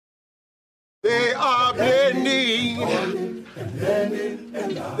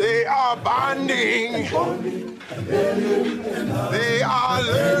They are bonding. They are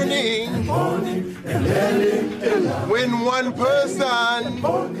learning. When one person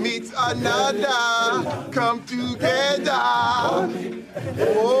meets another, come together.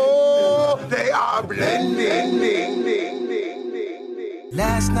 Oh, they are blending.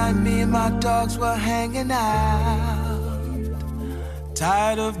 Last night me and my dogs were hanging out,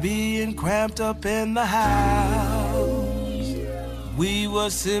 tired of being cramped up in the house. We were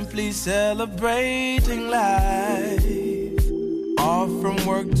simply celebrating life. Off from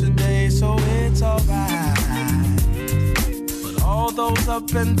work today, so it's alright. But all those up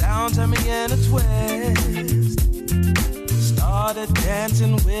and downs had me in a twist. Started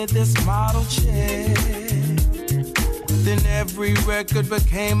dancing with this model chick. Then every record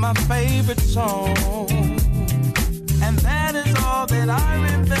became my favorite song. And that is all that I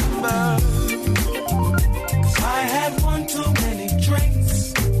remember. 'Cause I had one too many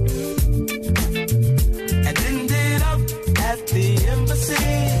drinks and ended up at the embassy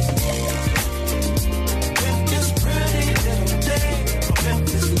with this pretty little thing from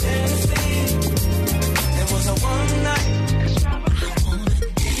Memphis, Tennessee. There was a one night.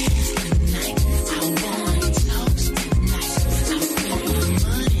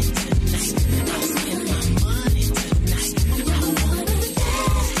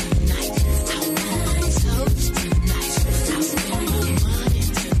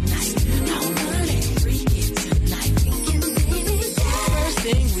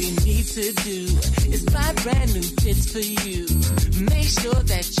 To do is buy brand new fits for you. Make sure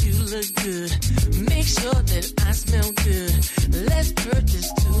that you look good. Make sure that I smell good. Let's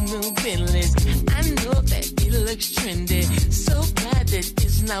purchase 2 new Bentleys. I know that it looks trendy. So glad that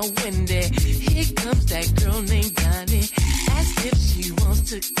it's not windy. Here comes that girl named Dante. Ask if she wants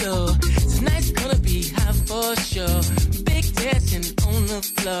to go. Tonight's gonna be hot for sure. Big dancing on the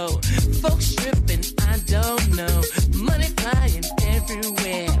floor. Folks stripping, I don't know. Money flying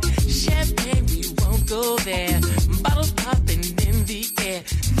everywhere. Champagne, we won't go there. Bottles popping in the air.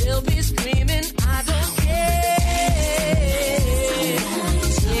 They'll be screaming, I don't care.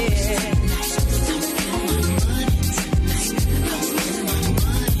 Yeah.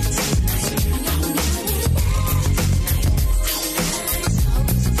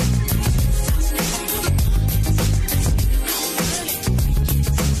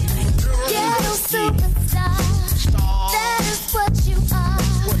 Ghetto superstar, that is what you are.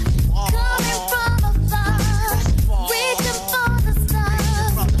 Coming from afar, reaching for the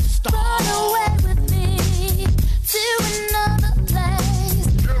stars. Run away with me to another place.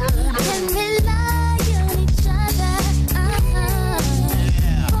 And we lie on each other.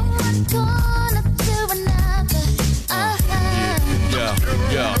 From one corner to another.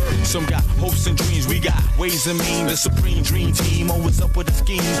 Yeah. Some got hopes and dreams, we got ways and means. The supreme dream team always up with a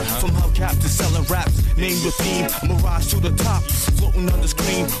scheme. From hubcap to selling raps, name your theme. I'm a rise to the top, floating on the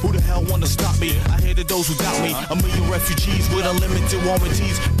screen. Who the hell wanna stop me? I hated those who doubt me. A million refugees with unlimited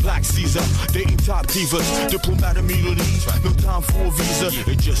warranties. Black Caesar, dating top divas, diplomatic immunities. No time for a visa,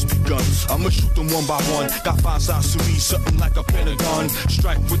 it just begun. I'ma shoot them one by one. Got 5 signs to me, something like a pentagon.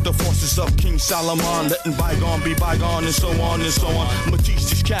 Strike with the forces of King Solomon, letting bygone be bygone, and so on and so on. I'ma teach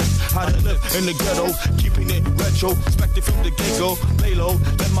these cats how to live in the ghetto, keeping it retro, expected from the get-go. Lay low,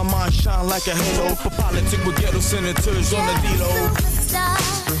 let my mind shine like a halo. For politics with ghetto senators on the D-Lo.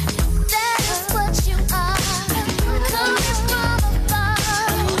 That is what you are. Coming from afar,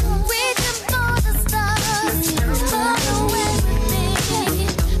 reaching for the stars. Run away with me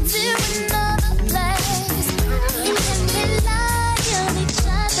to another place. And we lie on each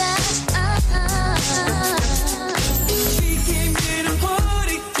other. We came here to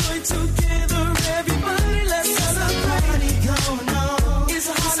party, join together, everybody, let's celebrate. Party going on, it's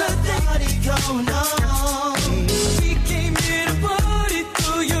a holiday going on. We came here to party,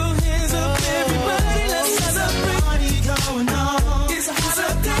 throw your hands up, everybody, let's celebrate. Party going on, it's a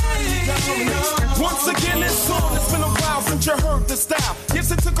holiday going on. Once again, this song, it's been a while since you heard the style.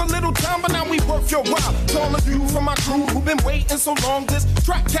 Yes, it took a little time, but now we worth your while. To all of you from my crew who've been waiting so long, this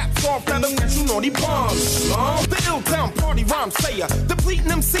track caps off that official naughty bombs. The ill-town party rhyme sayer, depleting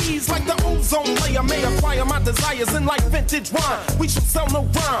MCs like the ozone layer. May acquire my desires in like vintage wine. We shall sell no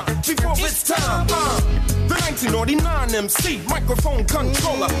rhyme before it's time. The 1989 MC, microphone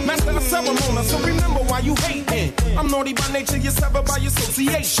controller, master of ceremony, so remember why you hating. I'm naughty by nature, you're severed by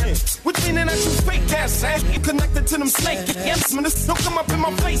association. Which meaning that you fake ass, you connected to them snake instruments. Don't come up in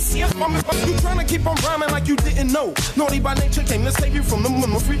my face, yeah. You tryna keep on rhyming like you didn't know. Naughty by nature came to save you from the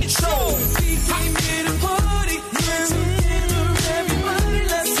free show. We came here to party, together, everybody,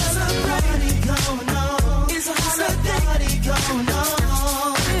 let's celebrate. Party going on, it's a holiday.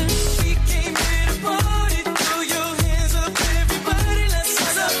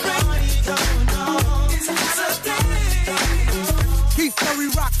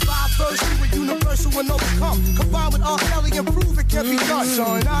 rock 5 verses with universal and overcome. Combined with R. Kelly and prove it can be done.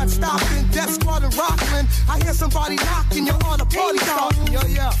 Non-stopping, Death Squad and Rockland. I hear somebody knocking, you're on a party starting. Yo,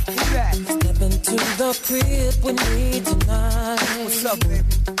 yeah, who that? Step into the crib with me tonight. What's up, baby?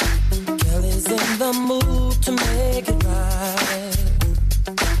 Kelly's in the mood to make it right.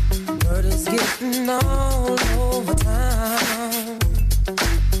 Word is getting all over town.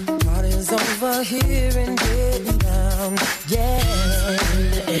 Party's over here and getting down. Yeah.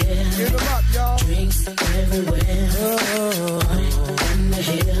 Get them up, y'all. Drinks everywhere. Party in the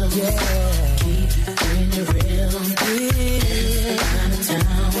hills. Yeah. Keep bringing it real. Out of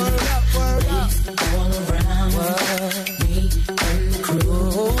town. Word up, word up. All around. Me and the crew.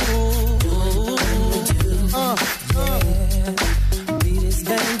 Beat is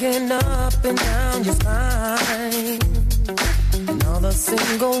banging up and down your spine. And all the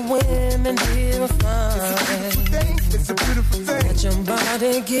single women here are fine. It's a beautiful thing. Let your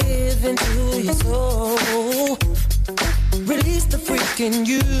body give into your soul. Release the freak in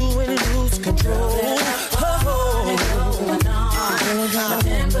you and lose control. My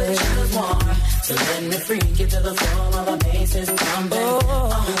temperature's warm, so let me freak you to the floor while the bass is pumping. All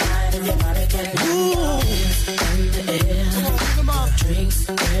night and your body can move in the air. Drinks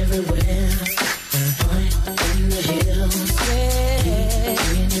everywhere, point in the hills.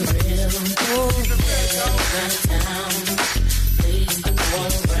 Keep it real. Out of town, ladies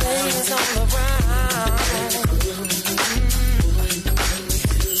all around.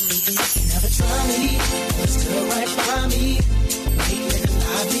 Never try me, still right by me.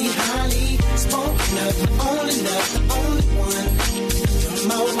 Smoking up, the only one. You're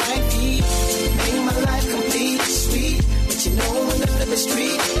my wifey, make my life complete, sweet. But you know when I live the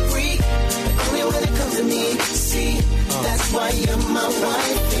street, freak. Only when it comes to me, see. That's why you're my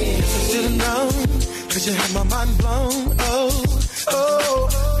wifey. I should've known, 'cause you had my mind blown.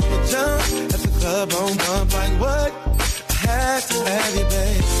 You jump at the club on bump like what? I had to have you,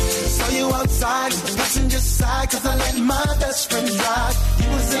 babe. Saw you outside, passenger side, 'cause I let my best friend drive. You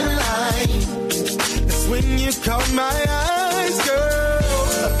was in line. That's when you caught my eyes,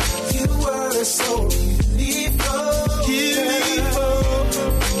 girl. You were so beautiful.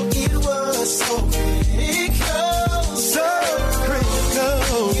 It was so critical. So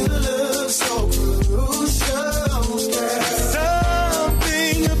critical. You look so crucial, girl.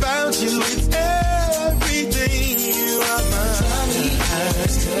 Something about you, it's everything. You are mine.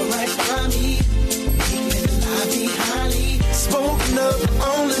 Still right by me. Making the life be highly. Spoken of,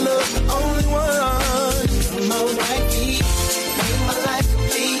 only love, the only one. My wifey, make my life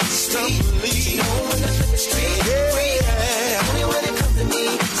complete. Sweet. You know when I live the street, free. Only when it comes to me,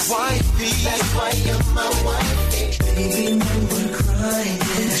 Wifey. that's why you're my wifey. Baby, when we're crying,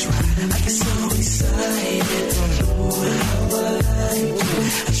 that's right. I get so excited. Don't know how I like it.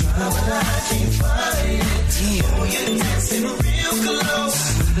 I try, but I can't find it. Oh, you're dancing real close.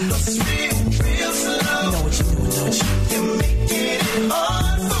 It's real slow. You know what you're doing, don't you? You're making it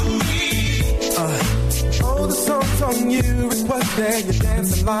hard for me. Oh, the song's on you, requested. You're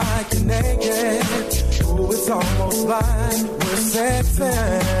dancing like you're naked. Oh, it's almost like we're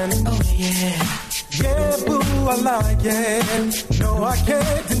sexing. Oh, yeah. Yeah, boo, I like it. No, I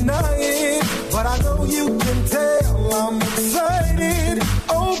can't deny it. But I know you can tell I'm excited.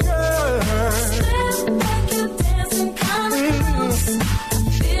 Oh, girl. Step back, you're dancing kind of close. I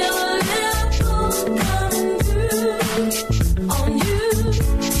feel a little pull coming through on you.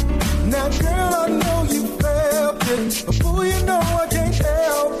 Now, girl, I know you felt it. But boo, you know I can't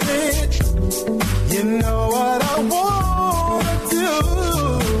help it. You know what I wanna do.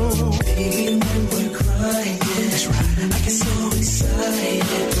 Baby, when we're crying, that's right. I get so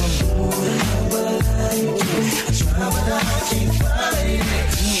excited. Don't know how I like it. I try, but I can't find it.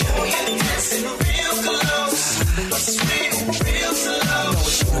 Oh, you're dancing real close. It's real slow.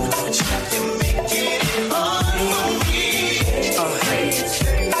 You're making it hard for me.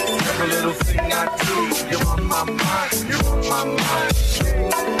 Every little thing I do, you're on my mind. You're on my mind.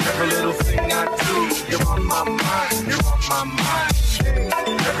 Every little thing I do, you're on my mind. You're on my mind.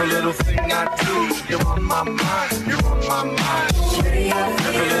 Every little thing I do, you're on my mind. You're on my mind.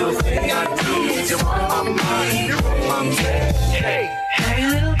 Every little thing I do, you're on my mind. You're on my mind. Hey, Every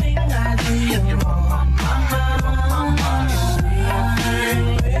little thing I do, you're on my mind.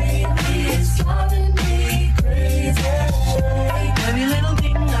 Baby, it's driving me crazy. Every little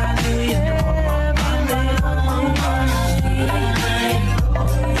thing I do, you're on my mind.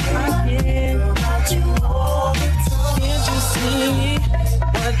 I hear about you all the time. Can't you see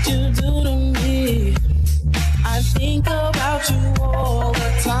what you do to me? I think about you all the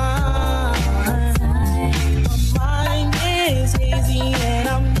time. My mind is hazy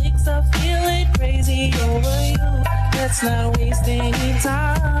stop feeling crazy over you. Let's not waste any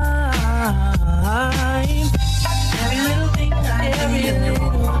time. Every little thing, every little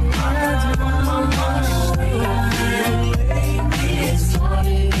thing I do, it's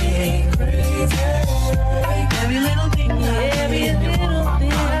starting crazy. Every little thing, every little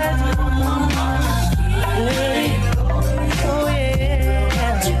thing I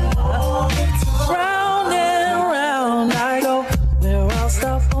do. Oh yeah. Round and round I go, where I'll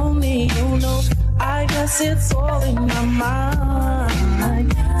stop only you know. I guess it's all in my mind.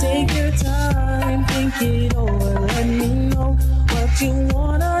 Take your time, think it over, let me know what you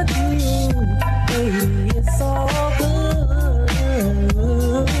wanna do. Baby, it's all good.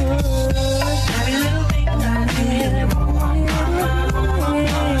 Every little thing I do,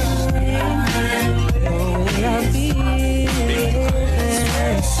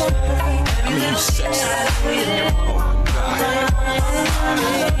 I mean, you sexy.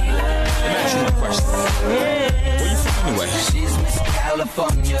 Imagine the question. Where you from anyway? She's Miss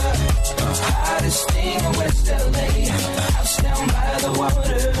California, hottest thing in West LA. House down by the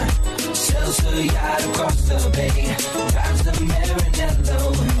water, sells her yacht across the bay. Drives the Maranello,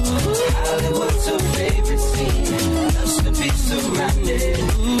 Hollywood's her favorite scene. Loves to be surrounded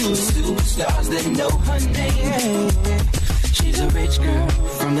with superstars that know her name. She's a rich girl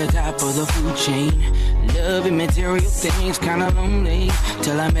from the top of the food chain. Loving material things, kinda lonely.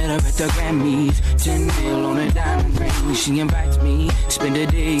 Till I met her at the Grammys. 10 mil on a diamond ring. She invites me, spend a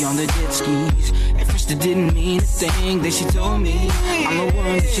day on the jet skis. At first it didn't mean a thing. Then she told me I'm the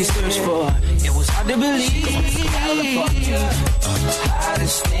one that she searched for. It was hard to believe. California,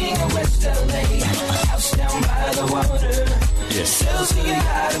 hottest thing in West LA. House down by the water. Yeah. Sells her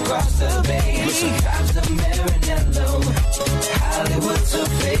yacht across the bay. Drives the Maranello. Hollywood's her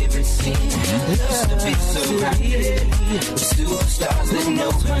favorite scene. Loves to be surrounded with superstars that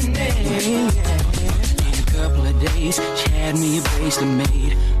know her name. In a couple of days, she had me a bracelet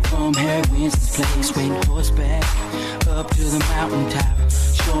made from Harry Winston's place. Went horseback up to the mountaintop,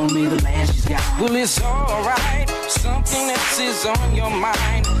 showing me the land she's got. Well, it's alright, something else is on your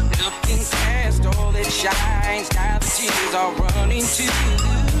mind. Looking past all that shines, now the tears are running too.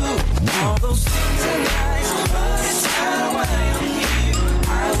 All those things are nice, but it's not why I'm here. I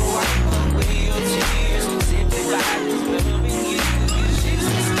will wipe away your tears, simply by loving you. She's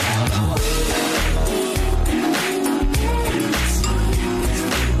Miss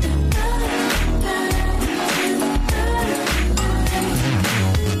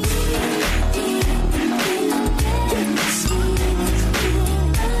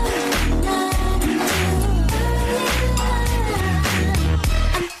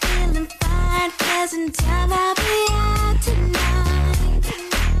Present time I'll be out tonight.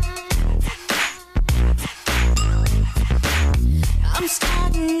 I'm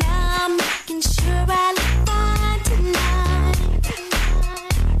starting now, making sure I look fine tonight.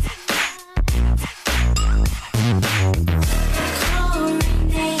 Calling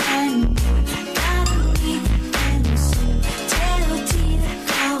and gotta leave and soon. Tell T to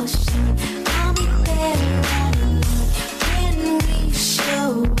caution, I'll be there right along when we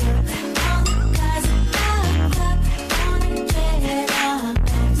show up.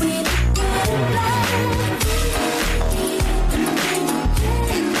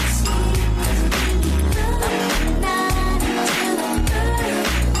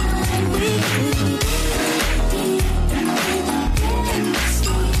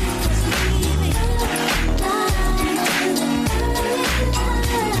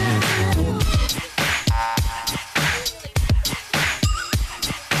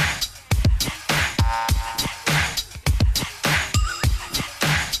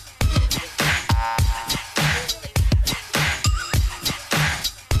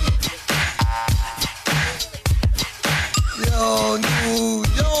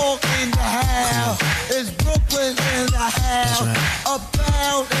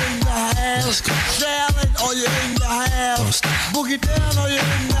 Uptown in the house, Shaolin, are you in the house? Boogie Down, are you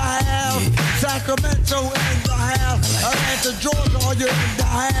in the house? Sacramento in the house, Atlanta, Georgia, are you in the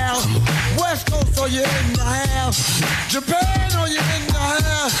house? West Coast, are you in the house? Japan, are you in the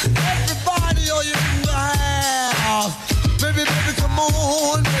house? Everybody, are you in the house? Baby, baby, come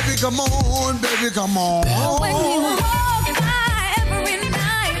on, baby, come on, baby, come on. When you walk by every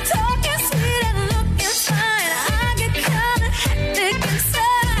night, talking sweet and looking fine, I get kinda hectic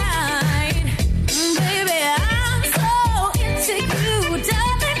inside. Baby, I'm so into you,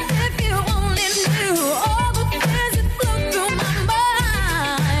 darling, if you only knew all the things that flow through my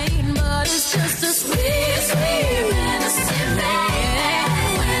mind. But it's just a sweet, sweet fantasy, baby.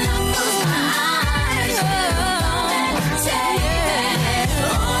 When I close my eyes, oh, take it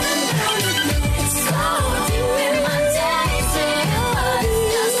on and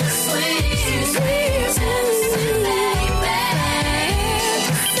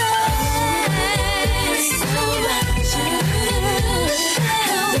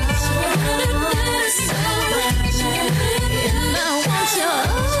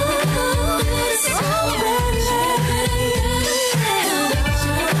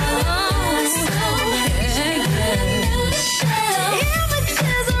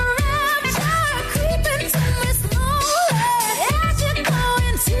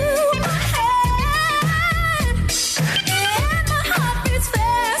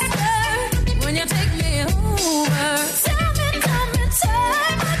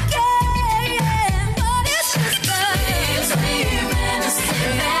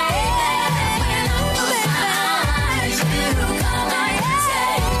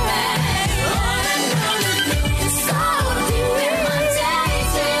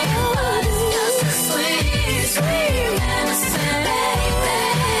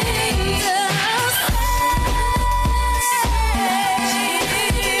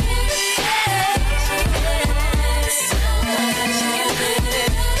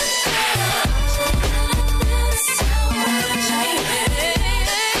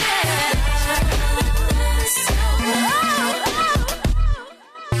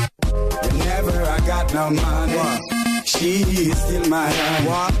money. She's still my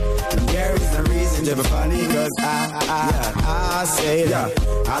honey. There is no reason to be funny, cause I say that.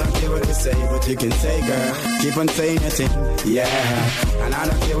 I don't care what you say, but you can say, girl. Keep on saying your thing, yeah. And I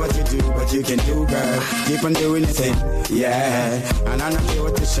don't care what you do, but you can do, girl. Keep on doing your thing, yeah. And I don't care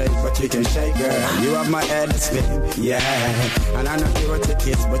what you shake, but you can shake, girl. You have my head to spin, yeah. And I don't care what you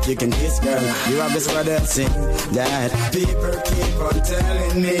kiss, but you can kiss, girl. You have this word to sing, that. People keep on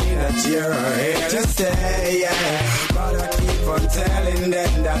telling me that you're here to stay, yeah. But I keep on telling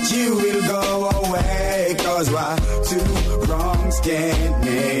them that you will go away. Cause why? Two wrongs can't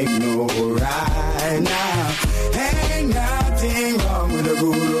make no right now. Ain't nothing wrong with a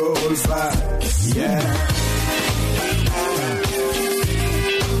good old fight. Yeah.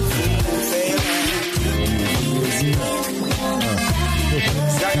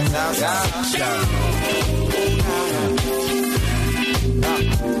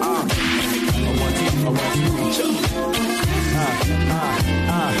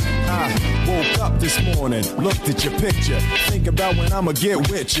 Woke up this morning, looked at your picture, think about when I'ma get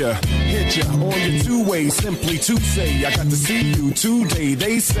with ya. Hit ya on your two-way, simply to say I got to see you today.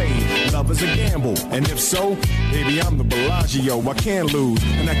 They say love is a gamble, and if so, baby, I'm the Bellagio, I can't lose.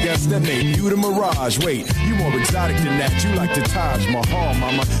 And I guess that made you the Mirage. Wait, you more exotic than that, you like the Taj Mahal,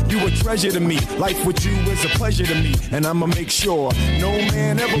 mama. You a treasure to me, life with you is a pleasure to me. And I'ma make sure no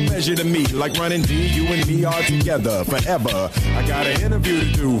man ever measure to me. Like running D, you and me are together forever. I got an interview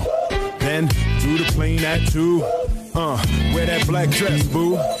to do, then do the plane at 2. Wear that black dress,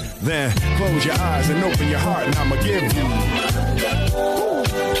 boo. Then close your eyes and open your heart, and I'ma give you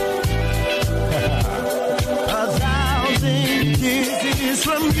 1,000 kisses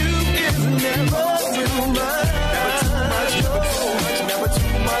from you is never too much. Never too much, never too much, never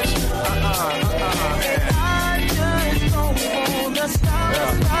too much. I just don't wanna stop.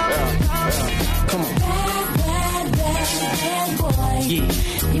 Come on. Bad boy.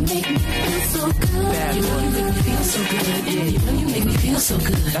 Yeah. You make me feel so good. Bad boy. You make me feel so good. Yeah. You know you make me feel so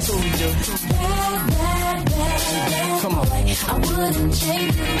good. That's what we do. Bad Come on. Boy. I wouldn't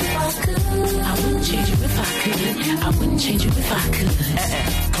change you if I could. I wouldn't change you if I could. I wouldn't change you if I could.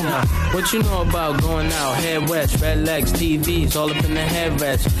 Come on. What you know about going out? Head west, red legs, TVs, all up in the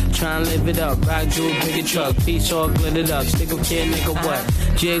headrest. Try and live it up. Rock jewel, bigger truck. Piece all glittered up. Stick a kid, nigga, what?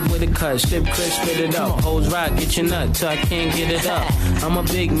 Jig with a cut. Slip Chris, spit it up. Hoes rock, get your nut till I can't get it up. I'm a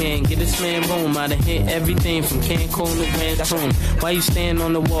big man, get this man room. I done hit everything from Cancun to Grand Tune. Why you stand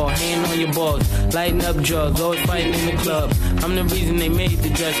on the wall, hand on your balls, lighting up drugs, always fighting in the club. I'm the reason they made the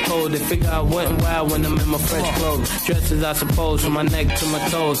dress code. They figure out what and why when I'm in my fresh clothes. Dresses, I suppose, from my neck to my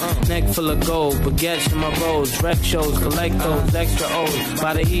toes. Neck full of gold, baguettes in my rolls. Rec shows, collect those extra O's.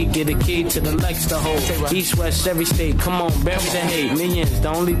 By the E, get a key to the Lex to hold. East, west, every state, come on, bury the hate. Millions, the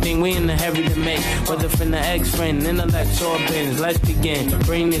only thing we in the hurry to make. Whether from the ex-friend, intellect, or bins. Let's begin,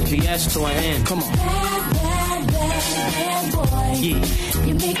 bring this BS to an end. Come on. Bad boy. Yeah.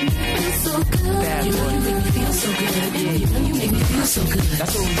 You make me feel so good. Bad boy. You know you make me feel so good. Yeah. You know you make me feel so good.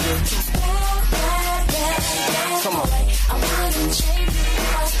 That's what we do. Bad Come on. I wouldn't change you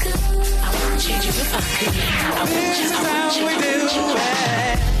if I could. I wouldn't change you if I could. I wouldn't change you. This is how we do it.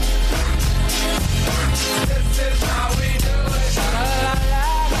 This is how we do it. La la la la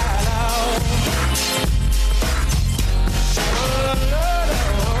la. La la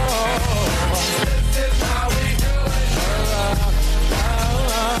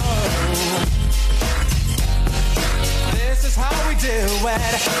la. This is how we do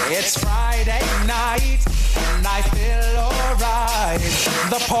it. It's Friday night and I feel alright.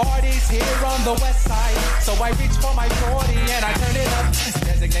 The party's here on the west side, so I reach for my 40 and I turn it up.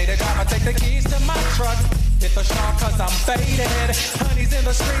 Designated driver, take the keys to my truck. Hit the shop cause I'm faded. Honey's in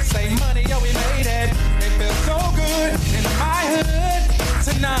the streets, say money, yo, we made it. It feels so good in my hood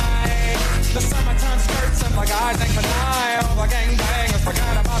tonight. The summertime skirts and my guys ain't benign. All the gangbangers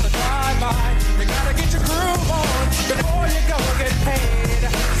forgot about the drive-by. You gotta get your groove on before you go get paid.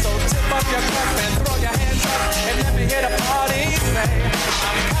 So tip up your cup and throw your hands up and let me hear the party say,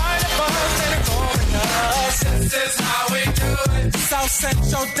 I'm kind of buzzed and it's all because this is how we do it. South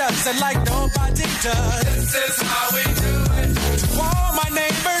Central does it like nobody does. This is how we do it. To all my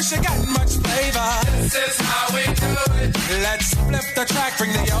neighbors, you got much flavor. This is how we do it. Let's flip the track,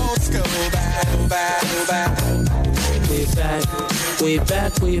 bring the old school back, back, back. Way back, we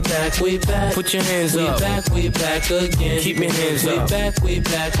back, we back, we back. Put your hands up. We back again. Keep your hands up. We back, we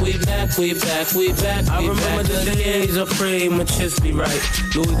back, we back, we back. I remember the days I prayed my chest be right.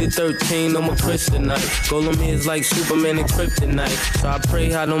 Louis the 13 on my kryptonite. Golden me is like Superman and kryptonite. So I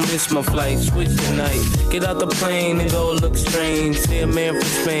pray I don't miss my flight. Switch tonight. Get out the plane, it all looks strange. See a man from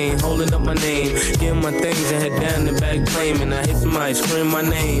Spain holding up my name. Give my things and head down the back claiming. I hit somebody scream my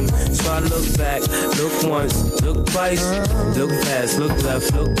name. So I look back, look once, look twice, look fast, look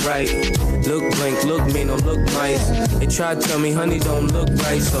left, look right, look blink, look mean, or look nice. They tried to tell me, honey, don't look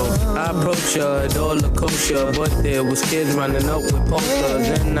right, so I approached her, it all looked kosher, but there was kids running up with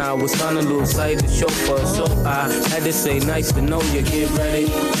posters, and I was trying to lose sight of the chauffeur, so I had to say, nice to know you, get ready.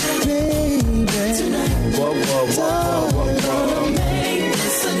 Whoa, whoa, whoa, whoa, whoa. Make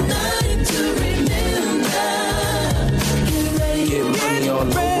this a night to remember. Get money all over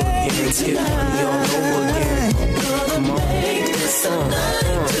again, get money all over again. Come on,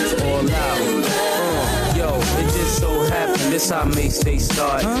 all out. Yo, it just so happened, this how Mase they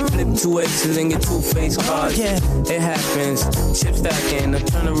start. Flip 2 X's and get 2 face cards. It happens, chip stacking, I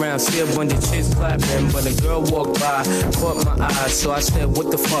turn around, see a bunch of chicks clapping, but a girl walked by, caught my eye, so I said,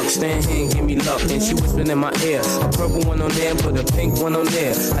 what the fuck, stand here and give me luck. And she whispered in my ear, a purple one on there, put a pink one on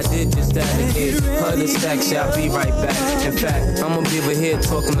there. I did just that again, her the stack, say I'll be right back. In fact, I'ma be over here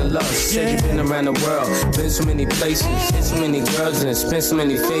talking to love. Said you been around the world, been so many places, hit so many girls and spent so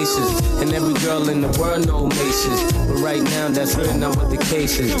many faces, and every girl in the world know Mases, but right now that's really not what the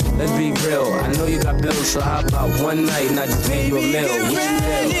case is. Let's be real, I know you got bills, so how about one night and I just give you a meal? What you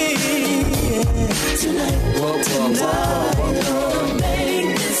feel? Whoa, whoa, whoa, whoa, whoa.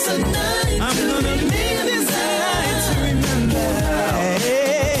 Make this a night. I'm gonna make this a night to remember.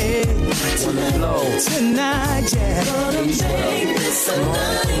 Wanna blow tonight, yeah. Gonna make this a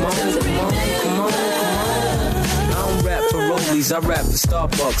night to remember. Come on. I don't rap for rollies, I rap for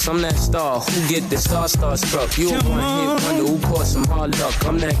Starbucks. I'm that star who get the starstruck. You a one-hit wonder who caught some hard luck.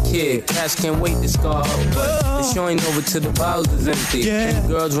 I'm that kid, cats can't wait to scar up, but the show ain't over till the bottles is empty. And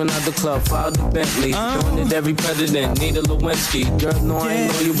girls run out the club, filed the Bentley. Doing it every president, need a Lewinsky. Girl, no, I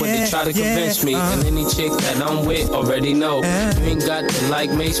ain't know you, but they try to convince me. And any chick that I'm with already know. You ain't got to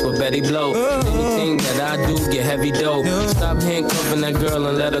like Mase, but Betty blow. Anything that I do, get heavy dough. Stop handcuffing that girl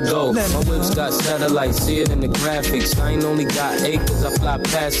and let her go. My whip's got satellites, see it in the graphics. I ain't only got acres, I fly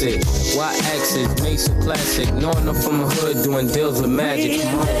past it. Why axes, Mase a classic. No enough from the hood, doing deals with magic.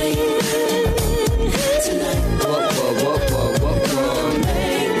 Come on. What?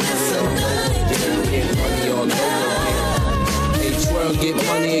 Get money all over again. Hey, twirl, get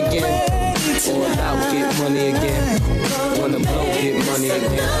money again. All out, get money again. Wanna blow, get money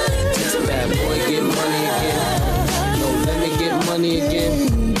again. Bad boy, get money again. No limit, get money again.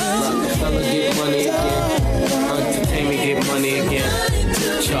 Rockefeller, get money again. Entertainment, get money again.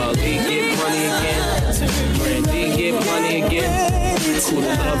 Charlie, get money again. Brandy, get money again. Cool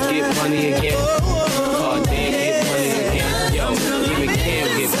Love, get money again.